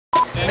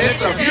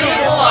it's a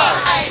beautiful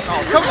life.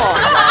 Oh, come on.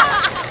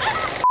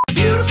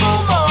 Beautiful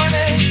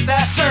morning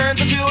that turns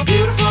into a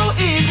beautiful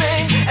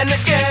evening, and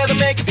together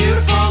make a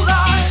beautiful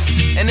life.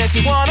 And if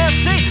you wanna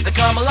see, then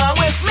come along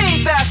with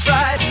me, that's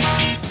right.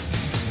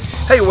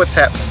 Hey, what's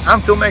happening?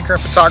 I'm filmmaker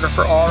and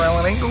photographer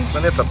RL Ingalls,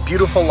 and it's a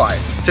beautiful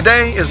life.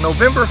 Today is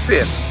November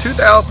 5th,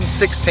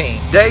 2016,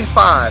 day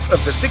 5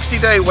 of the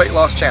 60-day weight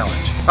loss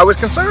challenge. I was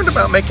concerned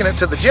about making it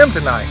to the gym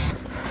tonight,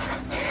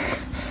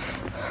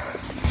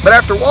 but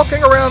after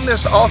walking around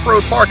this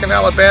off-road park in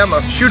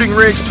Alabama, shooting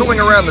rigs, tooling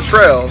around the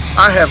trails,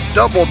 I have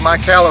doubled my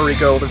calorie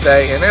goal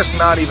today, and it's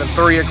not even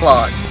 3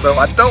 o'clock. So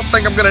I don't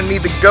think I'm going to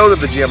need to go to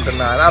the gym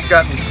tonight. I've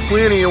gotten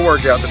plenty of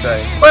workout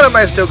today, but I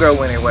may still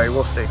go anyway.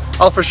 We'll see.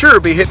 I'll for sure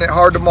be hitting it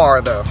hard tomorrow,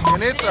 though.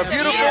 And it's a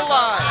beautiful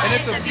life. And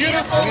it's a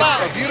beautiful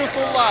life. And it's a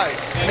beautiful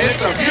life. And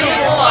it's a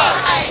beautiful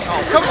life.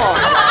 Oh, come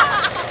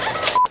on.